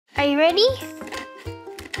Are you ready?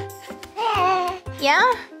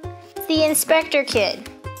 Yeah? It's the inspector kit.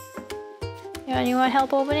 You want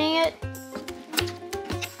help opening it?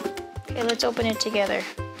 Okay, let's open it together.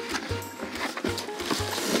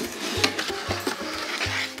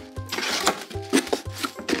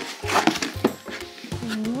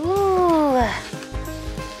 Ooh.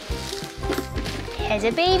 It has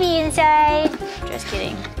a baby inside. Just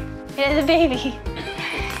kidding. It has a baby.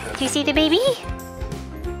 Do you see the baby?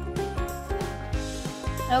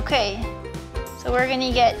 Okay, so we're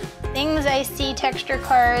gonna get things I see texture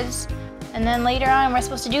cards, and then later on we're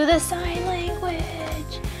supposed to do the sign language.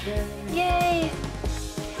 Yay!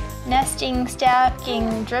 Nesting,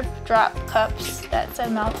 stacking, drip drop cups, that's a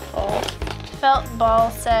mouthful. Felt ball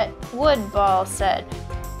set, wood ball set,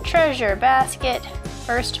 treasure basket,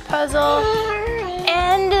 first puzzle,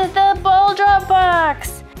 and the ball drop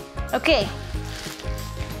box. Okay,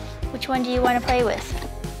 which one do you want to play with?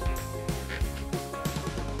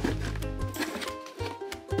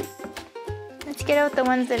 Let's get out the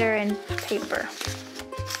ones that are in paper.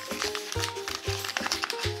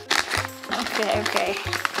 Okay.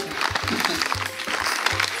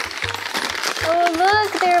 Oh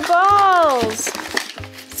look, they're balls!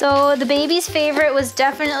 So the baby's favorite was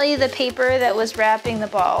definitely the paper that was wrapping the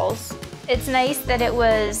balls. It's nice that it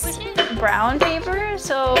was brown paper,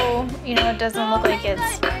 so you know it doesn't look like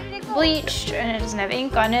it's bleached and it doesn't have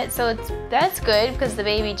ink on it, so that's good because the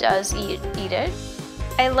baby does eat it.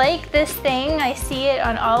 I like this thing. I see it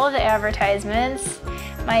on all of the advertisements.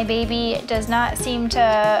 My baby does not seem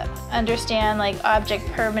to understand like object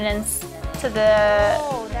permanence to the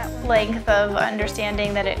length of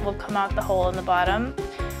understanding that it will come out the hole in the bottom.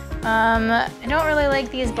 I don't really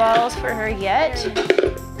like these balls for her yet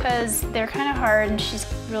because they're kind of hard and she's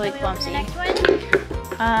really clumsy.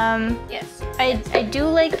 Yes. I do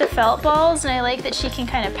like the felt balls, and I like that she can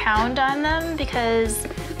kind of pound on them because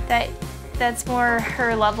that's more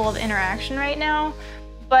her level of interaction right now.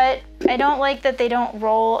 But I don't like that they don't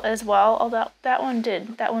roll as well. Although that one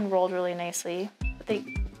did. That one rolled really nicely. But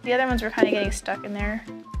the other ones were kind of getting stuck in there.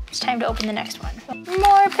 It's time to open the next one.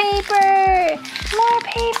 More paper! More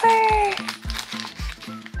paper!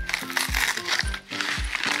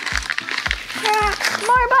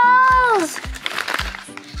 More balls!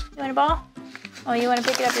 You want a ball? Oh, you want to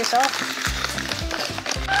pick it up yourself?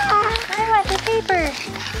 I want the paper.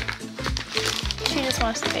 She just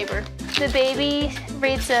wants the paper. The baby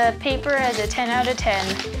rates a paper as a 10 out of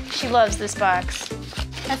 10. She loves this box.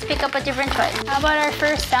 Let's pick up a different toy. How about our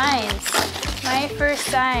first signs? My first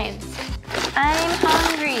signs. I'm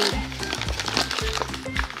hungry.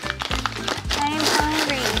 I'm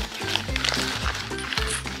hungry.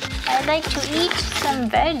 I'd like to eat some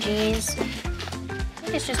veggies. I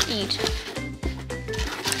think it's just eat.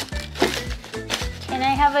 Can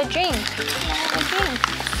I have a drink? Can I have a drink?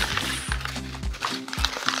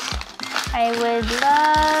 I would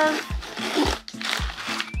love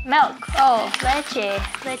milk. Oh, leche,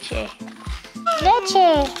 leche. Leche,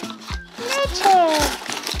 leche.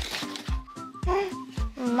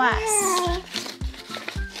 Mas.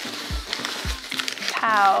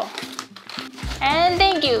 Cow. And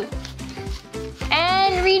thank you.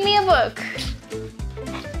 And read me a book.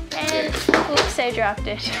 And oops, I dropped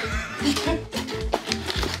it.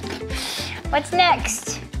 What's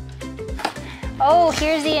next? Oh,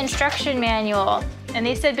 here's the instruction manual. And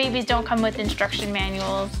they said babies don't come with instruction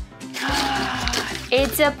manuals.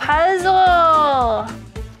 It's a puzzle!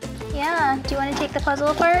 Yeah, do you want to take the puzzle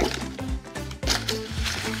apart?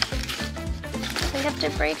 We have to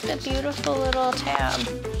break the beautiful little tab.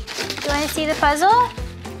 Do you want to see the puzzle?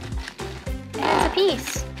 It's a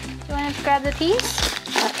piece. Do you want to grab the piece?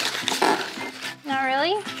 Not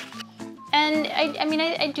really? And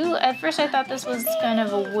I do, at first I thought this was kind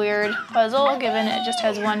of a weird puzzle given it just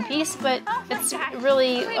has one piece, but it's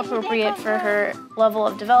really appropriate for her level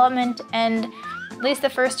of development, and at least the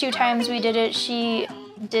first 2 times we did it, she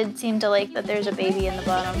did seem to like that there's a baby in the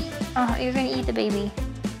bottom. Oh, you're gonna eat the baby.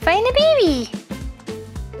 Find the baby!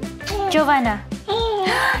 Giovanna.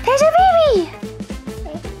 There's a baby!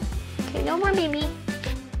 Okay, no more baby.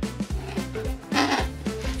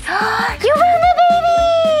 You found the baby!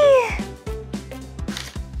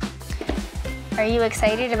 Are you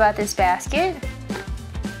excited about this basket?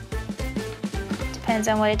 Depends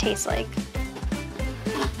on what it tastes like.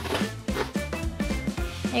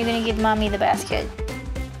 You're gonna give mommy the basket.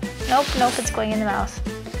 Nope, nope, it's going in the mouth.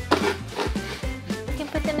 You can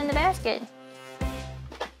put them in the basket.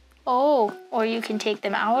 Oh, or you can take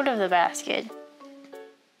them out of the basket.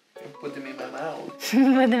 Put them in my mouth. Put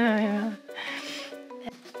them in my mouth.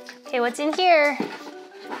 Okay, what's in here?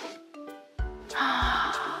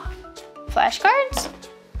 flashcards?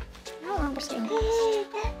 I don't remember seeing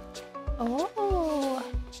this. Oh,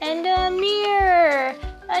 and a mirror,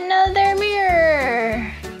 another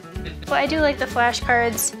mirror. Well, I do like the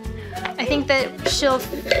flashcards. I think that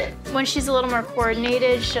when she's a little more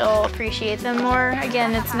coordinated, she'll appreciate them more.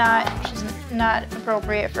 Again, she's not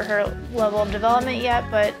appropriate for her level of development yet,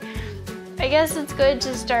 but I guess it's good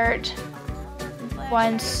to start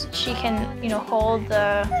once she can, you know, hold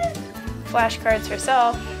the flashcards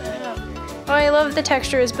herself. Oh, I love the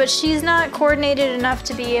textures, but she's not coordinated enough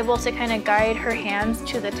to be able to kind of guide her hands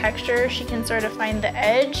to the texture. She can sort of find the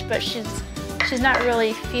edge, but she's not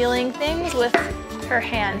really feeling things with her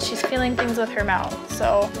hands. She's feeling things with her mouth.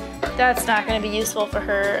 So that's not going to be useful for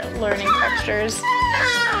her learning textures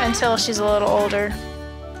until she's a little older.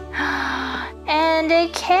 And a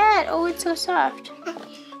cat. Oh, it's so soft.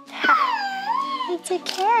 It's a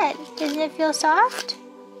cat. Doesn't it feel soft?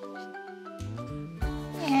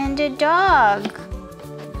 And a dog.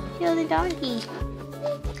 Feel the doggy.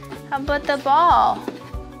 How about the ball?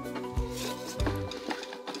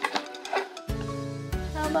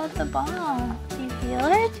 How about the ball? Do you feel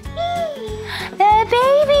it? The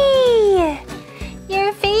baby!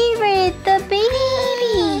 Your favorite, the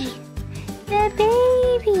baby! The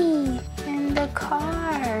baby! And the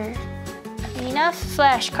car. Enough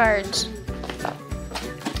flashcards.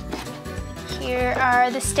 Here are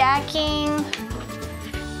the stacking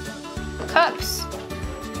cups.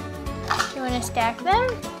 You want to stack them?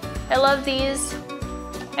 I love these.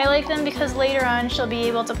 I like them because later on she'll be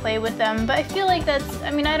able to play with them, but I feel like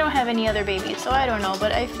I mean, I don't have any other babies, so I don't know,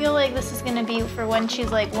 but I feel like this is gonna be for when she's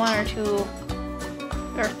like 1 or 2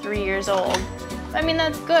 or 3 years old. I mean,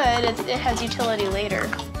 that's good. It has utility later.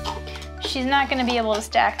 She's not gonna be able to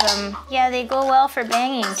stack them. Yeah, they go well for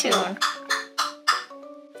banging too.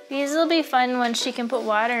 These will be fun when she can put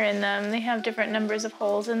water in them. They have different numbers of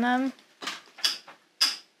holes in them.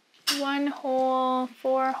 1 hole,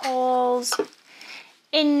 4 holes,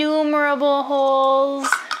 innumerable holes.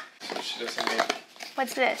 She doesn't make.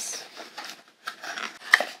 What's this?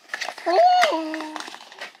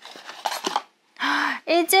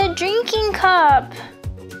 It's a drinking cup.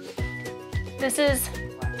 This is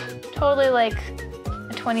totally like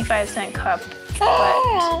a 25-cent cup,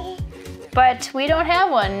 but we don't have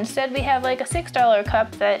one. Instead, we have like a $6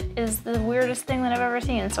 cup that is the weirdest thing that I've ever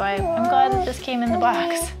seen. So I'm glad that this came in the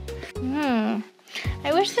box.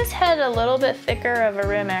 I wish this had a little bit thicker of a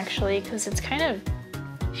rim actually, because it's kind of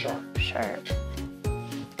sharp.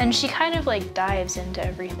 And she kind of like dives into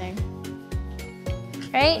everything.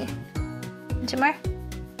 Right? 2 more?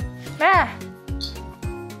 Ah!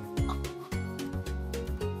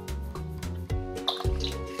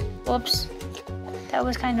 Whoops. That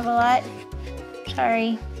was kind of a lot.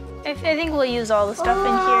 Sorry. I think we'll use all the stuff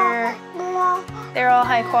in here. They're all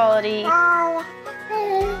high quality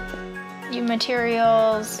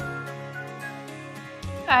materials.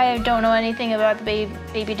 I don't know anything about the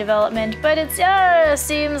baby development, but it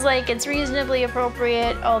seems like it's reasonably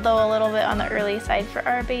appropriate, although a little bit on the early side for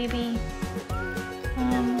our baby.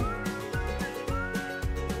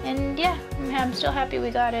 And yeah, I'm still happy we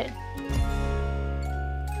got it.